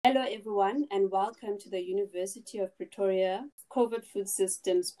Hello, everyone, and welcome to the University of Pretoria COVID Food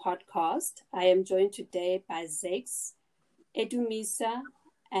Systems podcast. I am joined today by Zakes, Edumisa,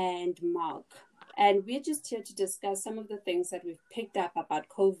 and Marc. And we're just here to discuss some of the things that we've picked up about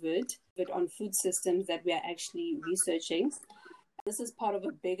COVID on food systems that we are actually researching. This is part of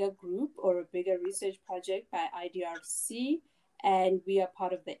a bigger group or a bigger research project by IDRC, and we are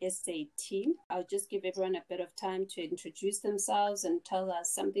part of the SA team. I'll just give everyone a bit of time to introduce themselves and tell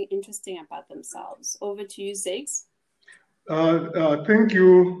us something interesting about themselves. Over to you, Zakes. Thank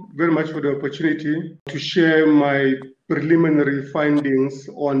you very much for the opportunity to share my preliminary findings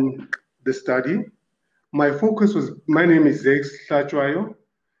on the study. My name is Zakes Hlatshwayo,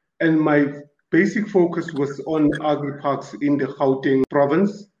 and my basic focus was on agri-parks in the Gauteng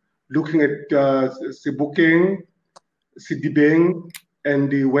province, looking at Sebokeng, Sidibeng,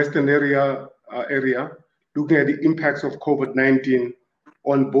 and the western area, looking at the impacts of COVID-19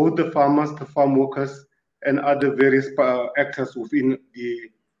 on both the farmers, the farm workers, and other various actors within the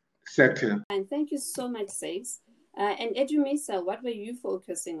sector. And thank you so much, Zakes. And Edumisa, what were you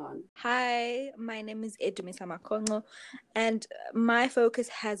focusing on? Hi, my name is Edumisa Makhonco, and my focus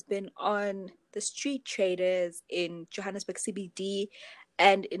has been on the street traders in Johannesburg CBD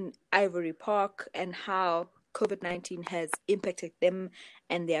and in Ivory Park and how COVID-19 has impacted them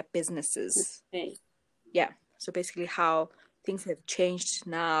and their businesses. Okay. Yeah, so basically how things have changed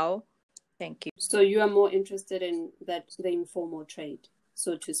now. Thank you. So you are more interested in the informal trade,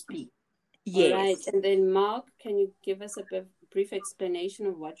 so to speak. Yes. All right. And then Marc, can you give us a brief explanation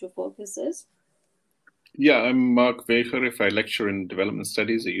of what your focus is? Yeah, I'm Marc Wegerif. I lecture in development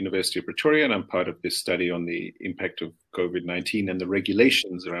studies at University of Pretoria, and I'm part of this study on the impact of COVID-19 and the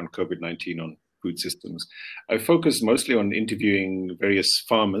regulations around COVID-19 on food systems. I focus mostly on interviewing various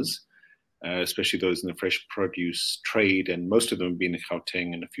farmers, especially those in the fresh produce trade, and most of them have been in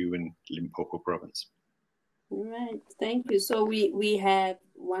Gauteng and a few in Limpopo province. All right, thank you. So we have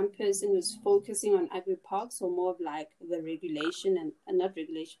one person who's focusing on agri-parks, so more of like the regulation and not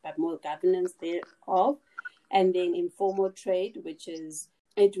regulation, but more governance thereof, and then informal trade, which is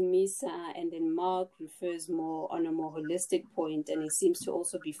Edumisa, and then Marc refers more on a more holistic point, and he seems to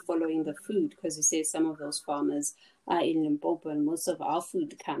also be following the food because he says some of those farmers are in Limpopo, and most of our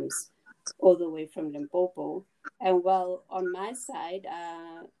food comes all the way from Limpopo. And well, on my side,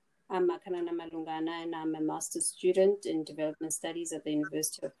 I'm Makhanana Malungane, and I'm a master's student in development studies at the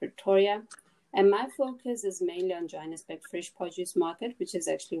University of Pretoria. And my focus is mainly on Johannesburg fresh produce market, which is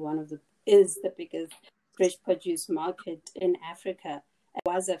actually is the biggest fresh produce market in Africa. It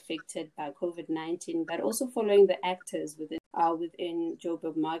was affected by COVID-19, but also following the actors within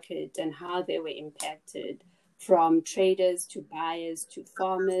Joburg market and how they were impacted, from traders to buyers to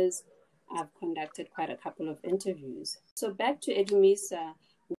farmers. I've conducted quite a couple of interviews. So back to Edumisa,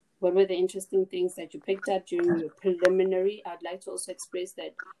 what were the interesting things that you picked up during your preliminary? I'd like to also express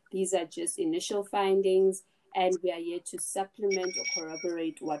that these are just initial findings, and we are here to supplement or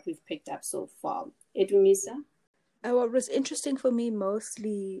corroborate what we've picked up so far. Edumisa? What was interesting for me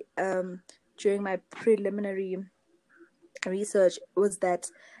mostly during my preliminary research was that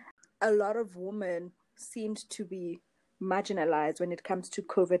a lot of women seemed to be marginalized when it comes to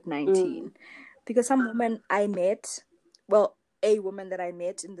COVID-19. Because some women I met, a woman that I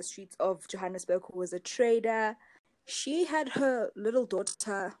met in the streets of Johannesburg who was a trader, she had her little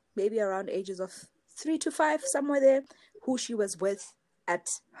daughter, maybe around ages of 3 to 5, somewhere there, who she was with at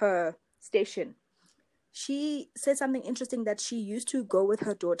her station. She said something interesting, that she used to go with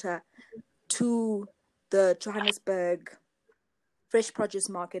her daughter to the Johannesburg fresh produce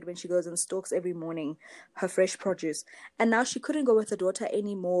market when she goes and stalks every morning her fresh produce. And now she couldn't go with her daughter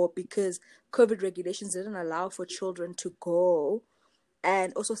anymore because COVID regulations didn't allow for children to go.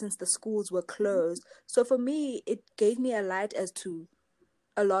 And also since the schools were closed. So for me, it gave me a light as to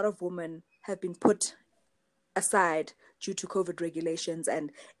a lot of women have been put aside due to COVID regulations,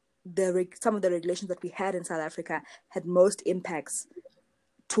 and some of the regulations that we had in South Africa had most impacts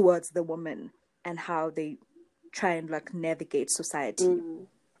towards the woman and how they try and navigate society.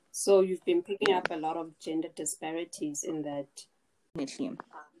 So you've been picking up a lot of gender disparities in that. Definitely.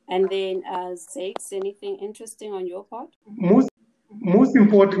 And then Zakes, anything interesting on your part? Most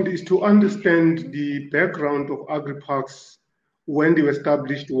important is to understand the background of agri-parks, when they were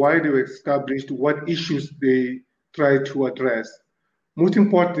established, why they were established, what issues they try to address. Most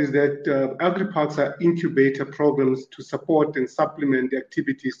important is that agri-parks are incubator programs to support and supplement the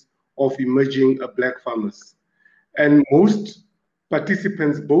activities of emerging Black farmers. And most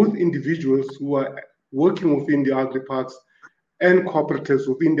participants, both individuals who are working within the agri-parks and cooperatives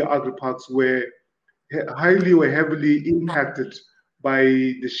within the agri-parks, were heavily impacted by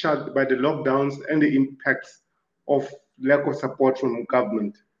the lockdowns and the impacts of lack of support from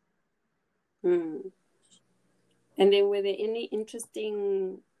government. Mm. And then were there any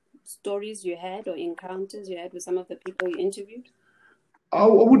interesting stories you had or encounters you had with some of the people you interviewed? I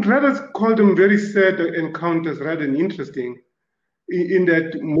would rather call them very sad encounters rather than interesting. In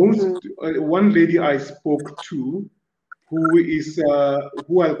that one lady I spoke to, who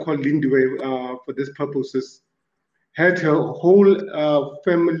I'll call Lindwe for these purposes, had her whole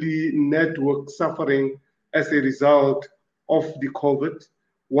family network suffering as a result of the COVID.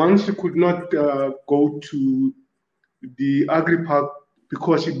 One, she could not go to the agri park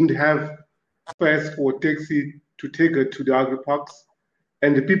because she didn't have fares for taxi to take her to the agri parks.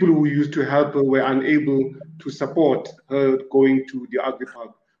 And the people who used to help her were unable to support her going to the agri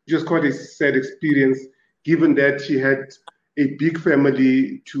park, which was quite a sad experience, given that she had a big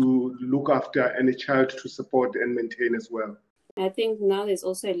family to look after and a child to support and maintain as well. I think now there's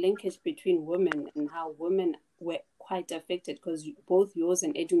also a linkage between women and how women were quite affected, because both yours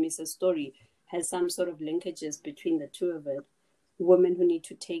and Edumisa's story has some sort of linkages between the two of it. Women who need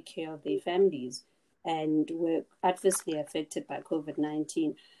to take care of their families and were adversely affected by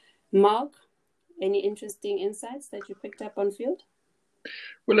COVID-19. Marc, any interesting insights that you picked up on field?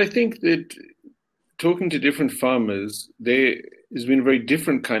 Well, I think that talking to different farmers, there has been very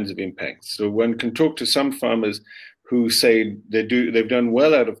different kinds of impacts. So one can talk to some farmers who say they've done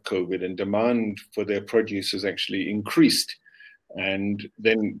well out of COVID and demand for their produce has actually increased. And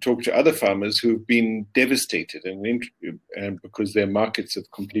then talk to other farmers who've been devastated and because their markets have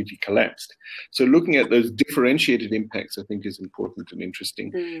completely collapsed. So looking at those differentiated impacts, I think, is important and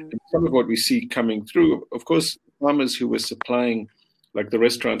interesting. And some of what we see coming through, of course, farmers who were supplying, like the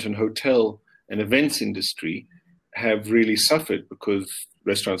restaurant and hotel and events industry, have really suffered because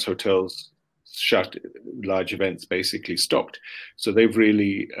restaurants, hotels shut, large events basically stopped. So they've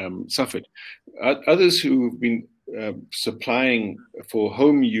really suffered. Others who've been supplying for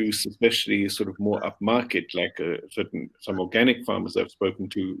home use, especially sort of more upmarket, like some organic farmers I've spoken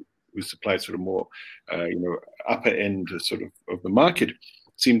to who supply sort of more, upper end sort of the market,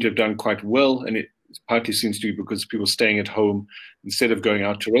 seem to have done quite well. And it partly seems to be because people staying at home, instead of going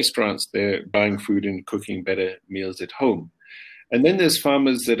out to restaurants, they're buying food and cooking better meals at home. And then there's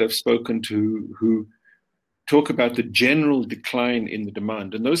farmers that I've spoken to who talk about the general decline in the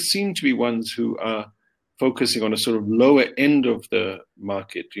demand. And those seem to be ones who are focusing on a sort of lower end of the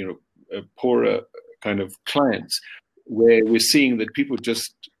market, poorer kind of clients, where we're seeing that people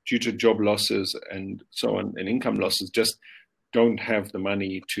just, due to job losses and so on, and income losses, just don't have the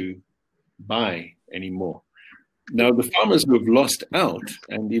money to buy anymore. Now, the farmers who have lost out,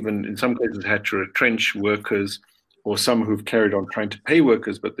 and even in some cases had to retrench workers, or some who've carried on trying to pay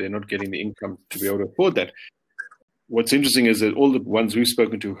workers, but they're not getting the income to be able to afford that. What's interesting is that all the ones we've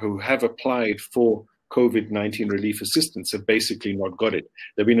spoken to who have applied for COVID-19 relief assistance have basically not got it.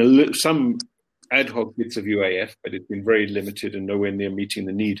 There have been some ad hoc bits of UIF, but it's been very limited and nowhere near meeting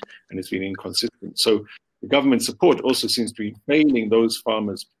the need, and it's been inconsistent. So the government support also seems to be failing those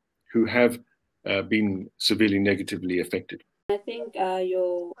farmers who have been severely negatively affected. I think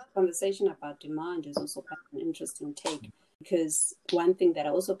your conversation about demand is also quite an interesting take, because one thing that I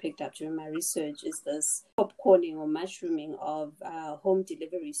also picked up during my research is this popcorning or mushrooming of home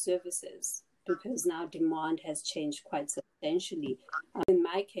delivery services, because now demand has changed quite substantially. In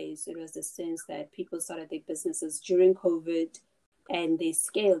my case, it was the sense that people started their businesses during COVID and they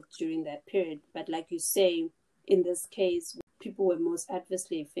scaled during that period. But like you say, in this case, people were most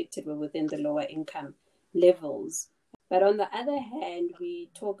adversely affected were within the lower income levels. But on the other hand, we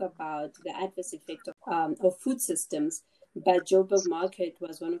talk about the adverse effect of food systems, but Joburg Market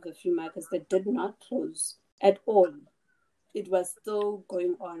was one of the few markets that did not close at all. It was still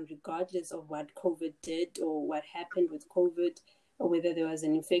going on regardless of what COVID did or what happened with COVID, or whether there was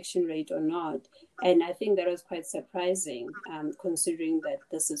an infection rate or not. And I think that was quite surprising, considering that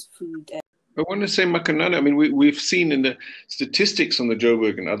this is food. I want to say, Makhanana, I mean, we've seen in the statistics on the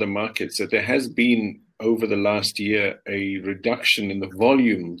Joburg and other markets that there has been, over the last year, a reduction in the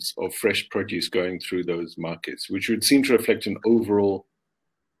volumes of fresh produce going through those markets, which would seem to reflect an overall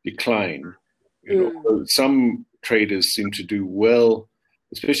decline. Some traders seem to do well,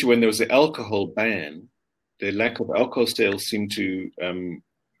 especially when there was the alcohol ban. The lack of alcohol sales seemed to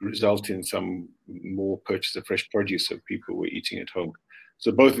result in some more purchase of fresh produce, so people were eating at home.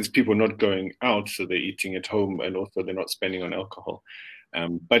 So both is people not going out, so they're eating at home, and also they're not spending on alcohol.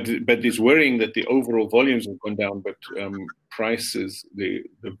 But it's worrying that the overall volumes have gone down, but prices, the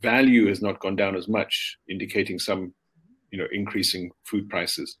value has not gone down as much, indicating some, increasing food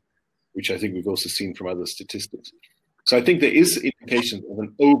prices, which I think we've also seen from other statistics. So I think there is indications of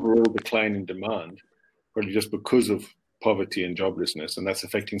an overall decline in demand, probably just because of poverty and joblessness, and that's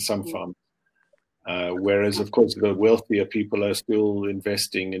affecting some farms. Whereas, of course, the wealthier people are still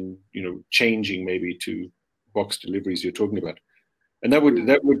investing in, changing maybe to box deliveries you're talking about. And that would,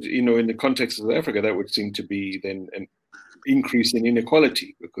 in the context of Africa, that would seem to be then an increase in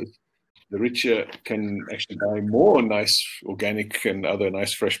inequality, because the richer can actually buy more nice organic and other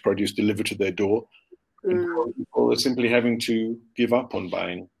nice fresh produce delivered to their door. And poor people are simply having to give up on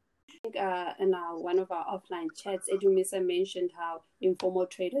buying. I think in one of our offline chats, Edumisa mentioned how informal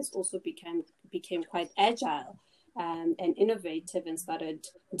traders also became quite agile and innovative and started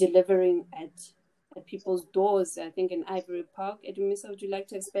delivering at people's doors. I think in Ivory Park. Edumisa, would you like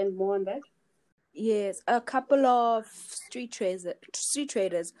to expand more on that? Yes, a couple of street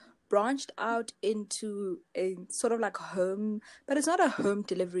traders branched out into a sort of like home, but it's not a home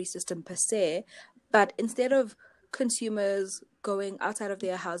delivery system per se, but instead of consumers going outside of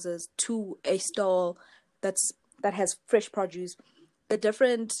their houses to a stall that has fresh produce, the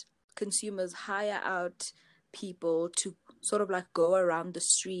different consumers hire out people to sort of like go around the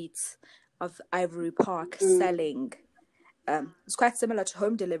streets of Ivory Park selling. It's quite similar to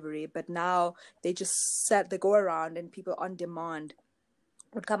home delivery, but now they go around and people on demand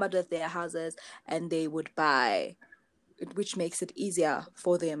would come out of their houses and they would buy, which makes it easier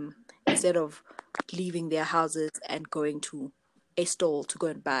for them instead of leaving their houses and going to a stall to go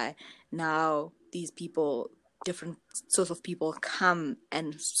and buy. Now these people, different sorts of people, come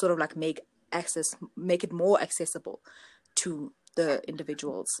and sort of like make it more accessible to the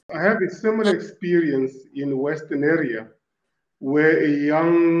individuals. I have a similar experience in Western area, where a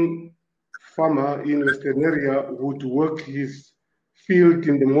young farmer in Western area would work his field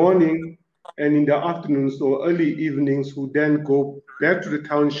in the morning, and in the afternoons or early evenings would then go back to the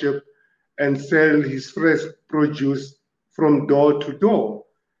township and sell his fresh produce from door to door.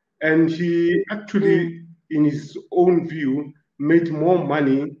 And he actually, in his own view, made more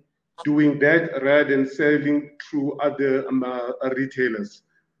money doing that rather than selling through other retailers,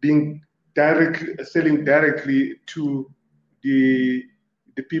 selling directly to the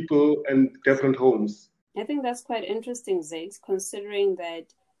people and different homes. I think that's quite interesting, Zakes, considering that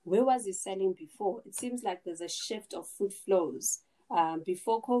where was he selling before? It seems like there's a shift of food flows.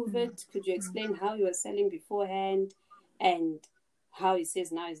 Before COVID, could you explain how he was selling beforehand and how he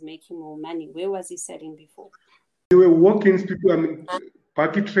says now he's making more money? Where was he selling before? There were walk-ins, people,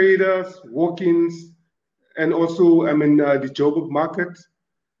 party traders, walk-ins, and also, the job market,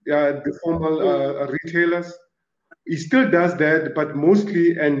 the formal retailers. He still does that, but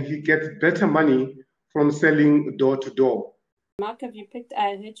mostly, and he gets better money from selling door to door. Marc, I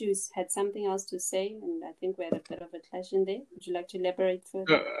heard you had something else to say, and I think we had a bit of a clash in there. Would you like to elaborate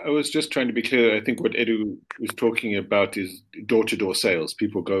further? I was just trying to be clear. I think what Edu was talking about is door-to-door sales.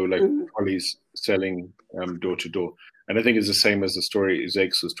 People go like trolleys selling door-to-door. And I think it's the same as the story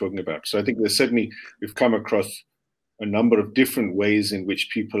Zakes was talking about. So I think we've come across a number of different ways in which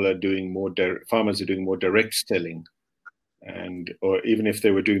people are doing farmers are doing more direct selling. Or even if they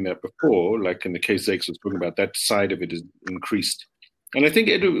were doing that before, like in the case Zakes was talking about, that side of it is increased. And I think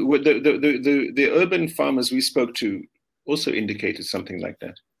the urban farmers we spoke to also indicated something like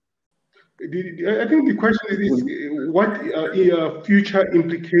that. I think the question is what future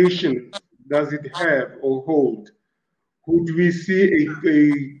implications does it have or hold? Would we see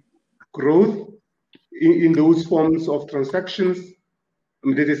a growth in those forms of transactions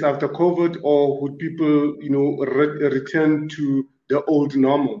that is after COVID, or would people, return to the old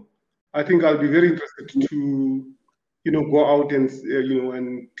normal? I think I'll be very interested to, go out and,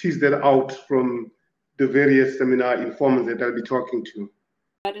 and tease that out from the various seminar informants that I'll be talking to.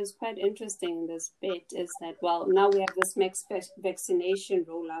 What is quite interesting in this bit is that, now we have this mass vaccination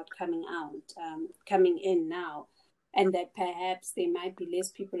rollout coming in now, and that perhaps there might be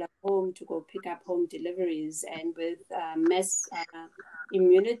less people at home to go pick up home deliveries, and with mass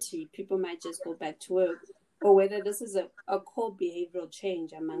immunity, people might just go back to work, or whether this is a core behavioral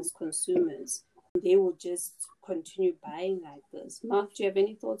change amongst consumers. They will just continue buying like this. Marc, do you have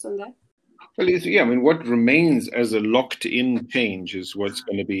any thoughts on that? Well, what remains as a locked-in change is what's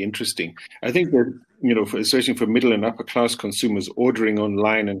going to be interesting. I think that, especially for middle and upper class consumers, ordering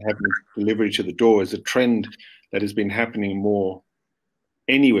online and having delivery to the door is a trend that has been happening more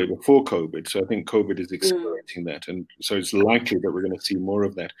anyway before COVID. So I think COVID is accelerating that. And so it's likely that we're going to see more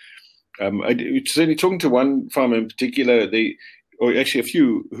of that. Certainly talking to one farmer in particular, or actually a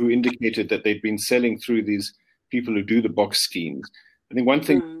few, who indicated that they'd been selling through these people who do the box schemes. I think one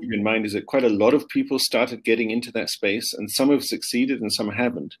thing to keep in mind is that quite a lot of people started getting into that space, and some have succeeded and some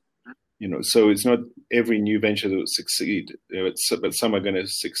haven't. So it's not every new venture that will succeed, but some are going to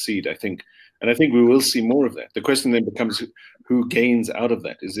succeed, I think. And I think we will see more of that. The question then becomes who gains out of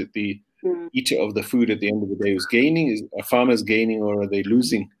that? Is it the eater of the food at the end of the day who's gaining? Are farmers gaining, or are they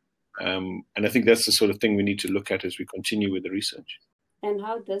losing? And I think that's the sort of thing we need to look at as we continue with the research. And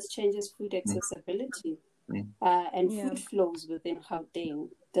how this changes food accessibility and food flows within Gauteng?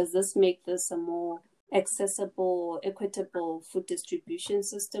 Does this make this a more accessible, equitable food distribution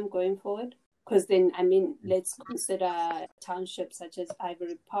system going forward? Because then, let's consider townships such as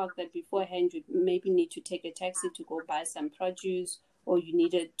Ivory Park that beforehand you maybe need to take a taxi to go buy some produce, or you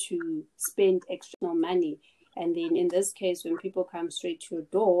needed to spend extra money. And then in this case, when people come straight to your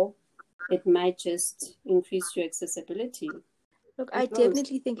door, it might just increase your accessibility. Look, I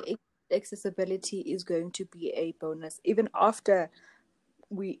definitely think accessibility is going to be a bonus, even after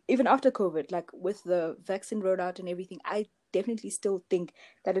COVID, like with the vaccine rollout and everything. I definitely still think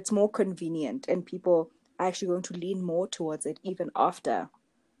that it's more convenient, and people are actually going to lean more towards it even after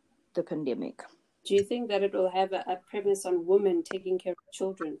the pandemic. Do you think that it will have a premise on women taking care of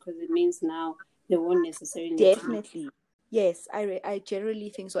children? Because it means now they won't necessarily need Definitely. Yes, I generally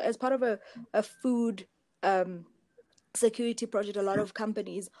think so. As part of a food security project, a lot of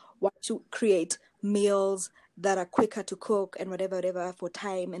companies want to create meals that are quicker to cook and whatever for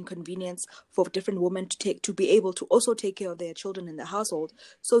time and convenience for different women to be able to also take care of their children in the household.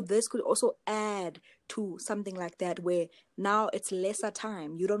 So this could also add to something like that, where now it's lesser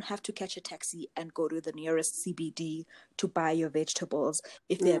time. You don't have to catch a taxi and go to the nearest CBD to buy your vegetables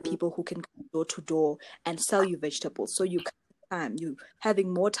if there are people who can go door to door and sell you vegetables. So you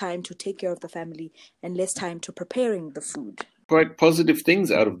having more time to take care of the family and less time to preparing the food. Quite positive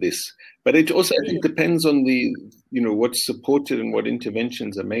things out of this, but it also I think depends on the what's supported and what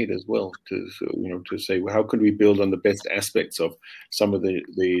interventions are made as well. To say, well, how could we build on the best aspects of some of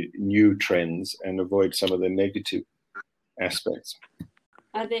the new trends and avoid some of the negative aspects.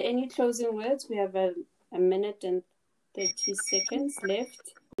 Are there any closing words? We have a minute and 30 seconds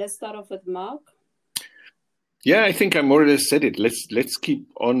left. Let's start off with Marc. Yeah, I think I more or less said it. Let's keep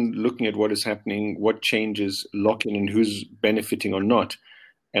on looking at what is happening, what changes lock in, and who's benefiting or not.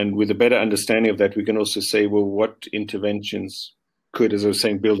 And with a better understanding of that, we can also say, well, what interventions could, as I was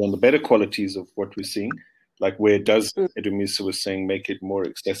saying, build on the better qualities of what we're seeing, like where does Edumisa was saying, make it more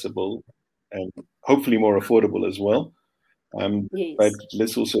accessible and hopefully more affordable as well. Yes. But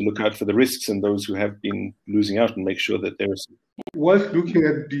let's also look out for the risks and those who have been losing out and make sure that there is. Was looking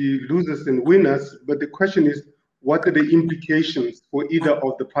at the losers and winners, but the question is, what are the implications for either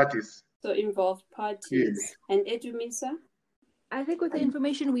of the parties? So involved parties. Yes. And Edumisa? I think with the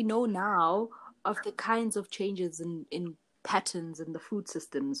information we know now of the kinds of changes in patterns in the food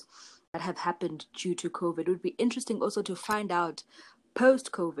systems that have happened due to COVID, it would be interesting also to find out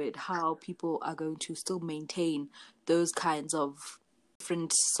post-COVID how people are going to still maintain those kinds of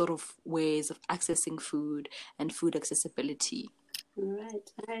different sort of ways of accessing food and food accessibility. All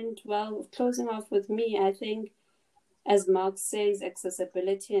right. And well, closing off with me, I think, as Marc says,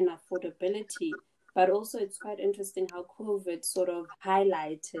 accessibility and affordability, but also it's quite interesting how COVID sort of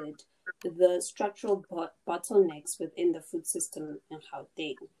highlighted the structural bottlenecks within the food system in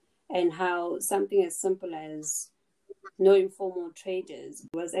Gauteng, and how something as simple as no informal traders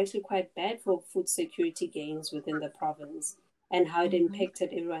was actually quite bad for food security gains within the province, and how it impacted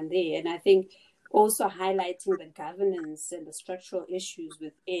everyone there. And I think also highlighting the governance and the structural issues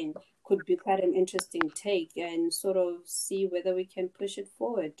within could be quite an interesting take, and sort of see whether we can push it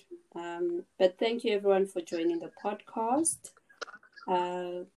forward. But thank you everyone for joining the podcast.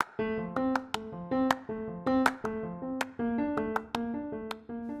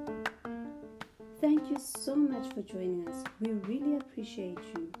 Thank you so much for joining us. We really appreciate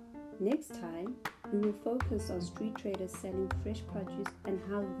you. Next time, we will focus on street traders selling fresh produce and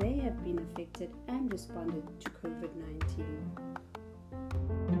how they have been affected and responded to COVID-19.